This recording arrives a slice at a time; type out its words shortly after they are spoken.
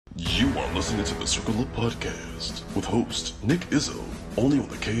You are listening to the Circle Up Podcast with host Nick Izzo, only on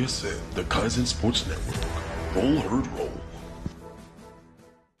the KSN, the Kaizen Sports Network. Roll Herd Roll.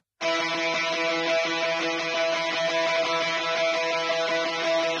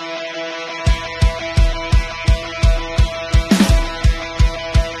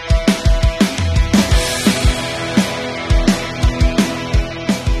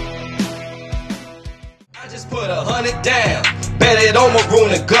 I just put 100 down. Bet it on Maroon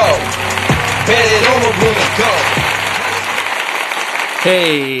to go. Bet it on Maroon to go.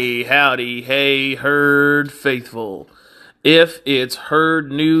 Hey, howdy, hey, Herd faithful. If it's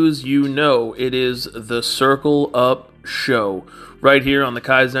Herd news, you know it is the Circle Up Show. Right here on the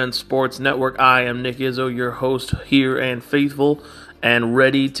Kaizen Sports Network, I am Nick Izzo, your host here and faithful, and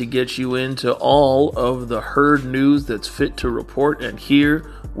ready to get you into all of the Herd news that's fit to report, and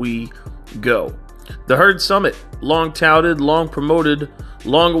here we go. The Herd Summit, long touted, long promoted,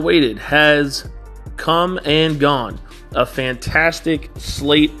 long awaited, has come and gone. A fantastic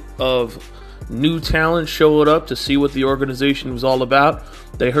slate of new talent showed up to see what the organization was all about.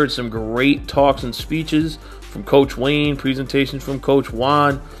 They heard some great talks and speeches from Coach Wayne, presentations from Coach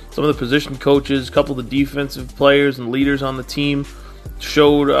Juan, some of the position coaches, a couple of the defensive players and leaders on the team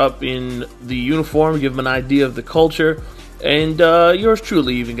showed up in the uniform, give them an idea of the culture. And yours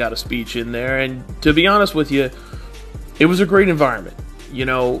truly even got a speech in there. And to be honest with you, it was a great environment. You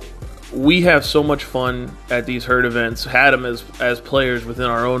know, we have so much fun at these Herd events, had them as players within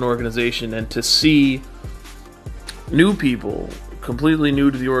our own organization. And to see new people, completely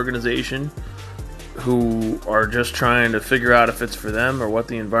new to the organization, who are just trying to figure out if it's for them or what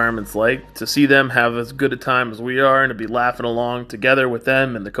the environment's like, to see them have as good a time as we are and to be laughing along together with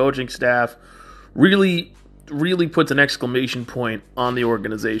them and the coaching staff really puts an exclamation point on the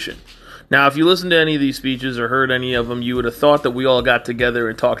organization. Now, if you listened to any of these speeches or heard any of them, you would have thought that we all got together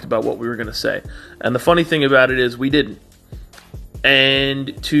and talked about what we were going to say. And the funny thing about it is we didn't.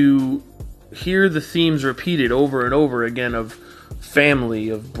 And to hear the themes repeated over and over again of family,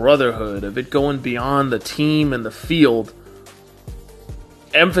 of brotherhood, of it going beyond the team and the field,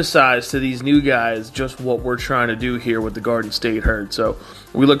 emphasize to these new guys just what we're trying to do here with the Garden State Herd. So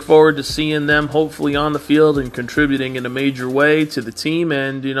we look forward to seeing them hopefully on the field and contributing in a major way to the team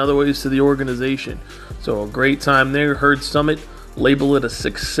and in other ways to the organization. So a great time there. Herd Summit, label it a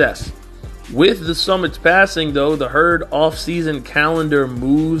success. With the Summit's passing, though, the Herd off-season calendar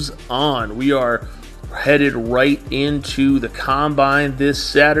moves on. We are headed right into the Combine this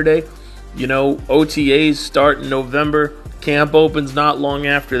Saturday. You know, OTAs start in November. Camp opens not long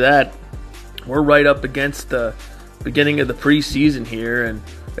after that. We're right up against the beginning of the preseason here, and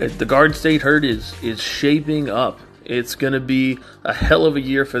the Garden State Herd is shaping up. It's going to be a hell of a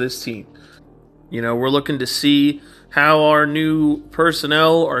year for this team. You know, we're looking to see how our new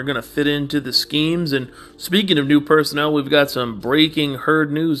personnel are going to fit into the schemes. And speaking of new personnel, we've got some breaking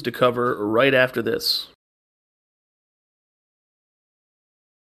Herd news to cover right after this.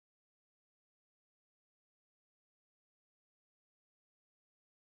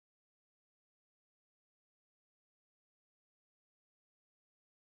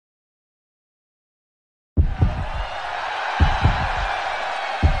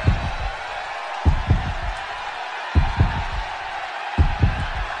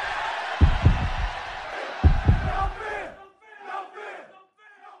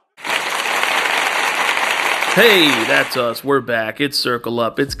 Hey, that's us. We're back. It's Circle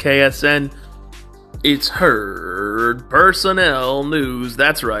Up. It's KSN. It's Herd Personnel News.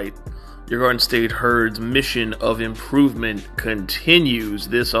 That's right. Your Garden State Herd's mission of improvement continues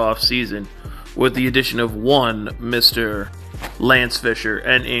this offseason with the addition of one Mr. Lance Fisher,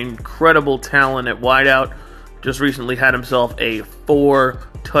 an incredible talent at wideout. Just recently had himself a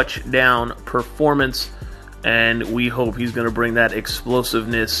 4-touchdown performance, and we hope he's going to bring that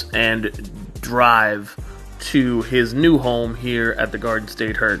explosiveness and drive to his new home here at the Garden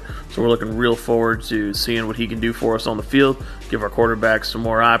State Herd. So we're looking real forward to seeing what he can do for us on the field, give our quarterbacks some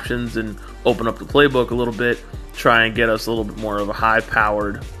more options, and open up the playbook a little bit, try and get us a little bit more of a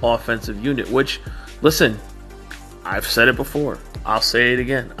high-powered offensive unit, which, listen, I've said it before. I'll say it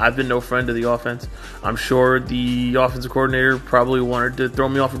again. I've been no friend to the offense. I'm sure the offensive coordinator probably wanted to throw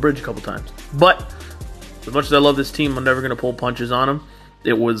me off a bridge a couple times. But as much as I love this team, I'm never going to pull punches on them.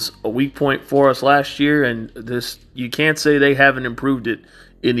 It was a weak point for us last year, and this you can't say they haven't improved it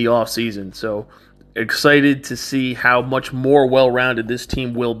in the offseason. So excited to see how much more well-rounded this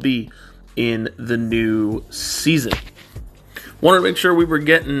team will be in the new season. Wanted to make sure we were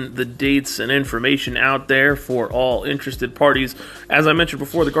getting the dates and information out there for all interested parties. As I mentioned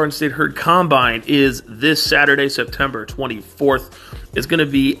before, the Garden State Herd Combine is this Saturday, September 24th. It's going to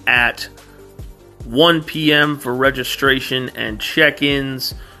be at 1 p.m. for registration and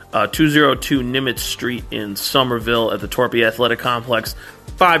check-ins. 202 Nimitz Street in Somerville at the Torpy Athletic Complex.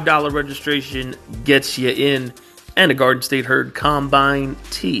 $5 registration gets you in, and a Garden State Herd Combine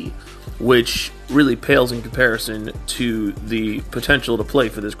tee, which really pales in comparison to the potential to play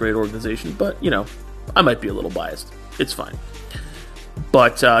for this great organization. But, I might be a little biased. It's fine.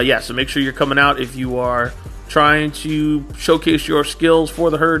 But, so make sure you're coming out if you are trying to showcase your skills for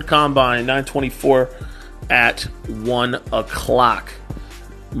the Herd Combine, 9/24 at 1 o'clock.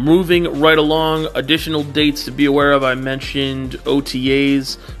 Moving right along, additional dates to be aware of. I mentioned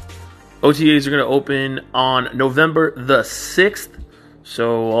OTAs. OTAs are going to open on November the 6th.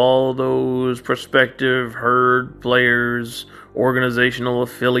 So all those prospective Herd players, organizational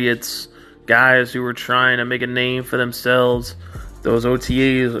affiliates, guys who are trying to make a name for themselves, those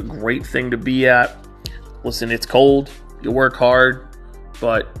OTAs are a great thing to be at. Listen, it's cold. You work hard,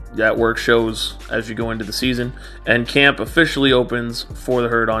 but that work shows as you go into the season. And camp officially opens for the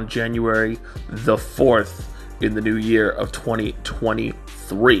Herd on January the 4th in the new year of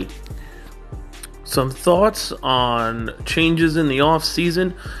 2023. Some thoughts on changes in the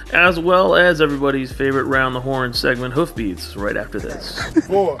offseason, as well as everybody's favorite Round the Horn segment, Hoofbeats, right after this.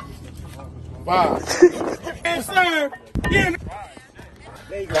 4, 5. Yes, sir. Yeah.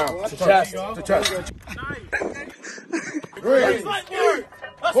 There you go. To chest. To chest. 3,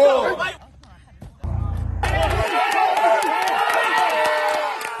 4.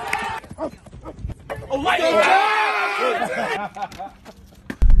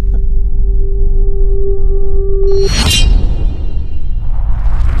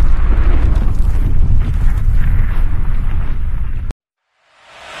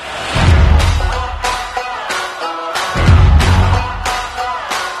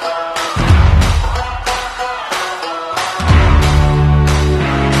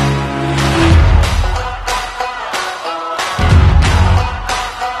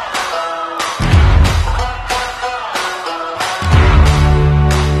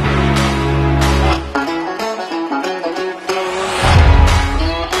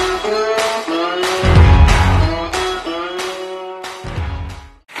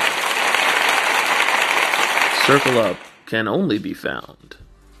 Circle Up can only be found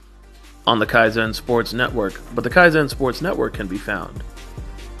on the Kaizen Sports Network, but the Kaizen Sports Network can be found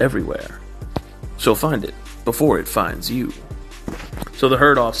everywhere. So find it before it finds you. So the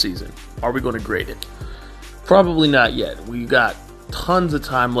Herd offseason, are we going to grade it? Probably not yet. We got tons of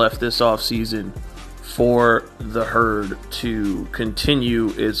time left this offseason for the Herd to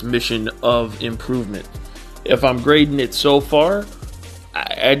continue its mission of improvement. If I'm grading it so far,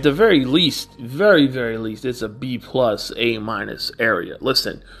 at the very least, very, very least, it's a B+, A- area.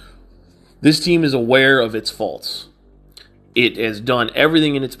 Listen, this team is aware of its faults. It has done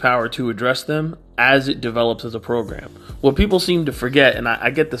everything in its power to address them as it develops as a program. What people seem to forget, and I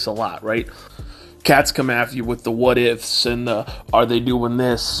get this a lot, right? Cats come after you with the what ifs and the are they doing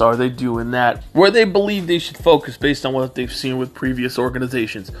this, are they doing that, where they believe they should focus based on what they've seen with previous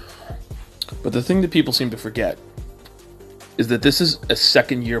organizations. But the thing that people seem to forget is that this is a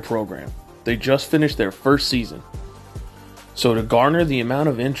second-year program. They just finished their first season. So to garner the amount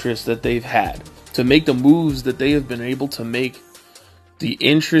of interest that they've had, to make the moves that they have been able to make, the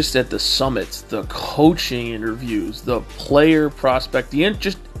interest at the summits, the coaching interviews, the player prospect,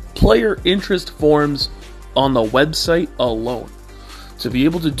 just player interest forms on the website alone, to be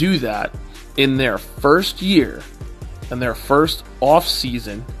able to do that in their first year and their first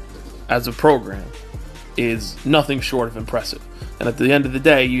off-season as a program is nothing short of impressive. And at the end of the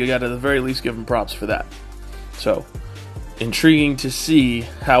day, you got to at the very least give them props for that. So, intriguing to see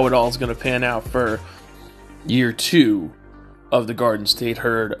how it all is going to pan out for year 2 of the Garden State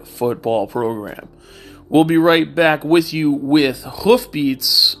Herd football program. We'll be right back with you with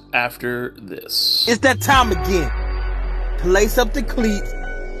Hoofbeats after this. It's that time again. Lace up the cleats,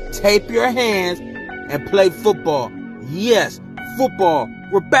 tape your hands, and play football. Yes, football.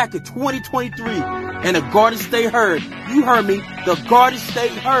 We're back in 2023, and the Garden State Herd, you heard me, the Garden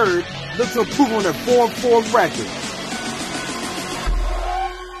State Herd looks to improve on their 4-4 record.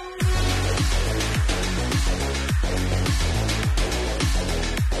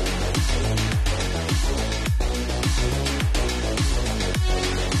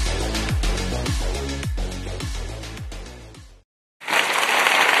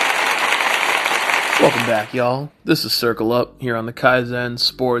 Welcome back, y'all. This is Circle Up here on the Kaizen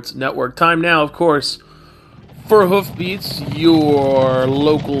Sports Network. Time now, of course, For Hoofbeats, your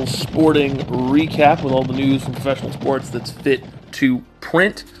local sporting recap with all the news from professional sports that's fit to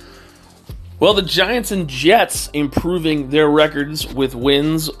print. Well, the Giants and Jets improving their records with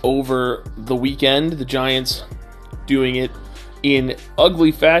wins over the weekend. The Giants doing it in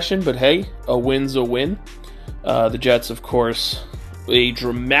ugly fashion, but hey, a win's a win. The Jets, of course, a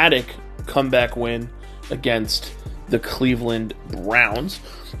dramatic comeback win against the Cleveland Browns.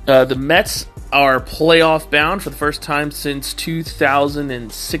 The Mets are playoff bound for the first time since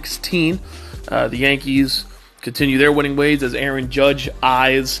 2016. The Yankees continue their winning ways as Aaron Judge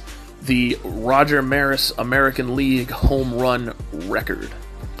eyes the Roger Maris American League home run record.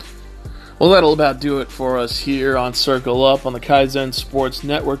 Well, that'll about do it for us here on Circle Up on the Kaizen Sports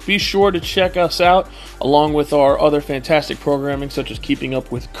Network. Be sure to check us out along with our other fantastic programming such as Keeping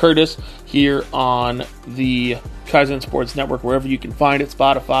Up with Curtis here on the Kaizen Sports Network, wherever you can find it,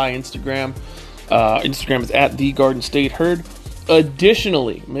 Spotify, Instagram. Instagram is at The Garden State Herd.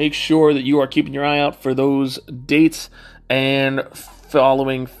 Additionally, make sure that you are keeping your eye out for those dates and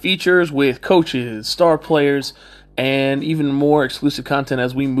following features with coaches, star players, and even more exclusive content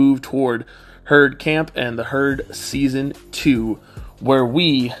as we move toward Herd Camp and the Herd Season 2, where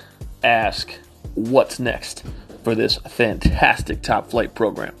we ask what's next for this fantastic top flight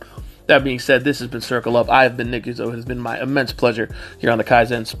program. That being said, this has been Circle Up. I have been Nick Izzo. It has been my immense pleasure here on the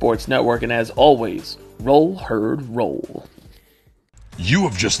Kaizen Sports Network, and as always, roll, Herd, roll. You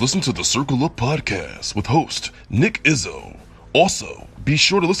have just listened to the Circle Up podcast with host Nick Izzo. Also, be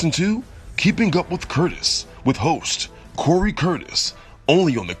sure to listen to Keeping Up with Curtis with host Corey Curtis,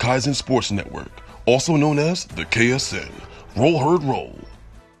 only on the Kaizen Sports Network, also known as the KSN. Roll, Herd, roll.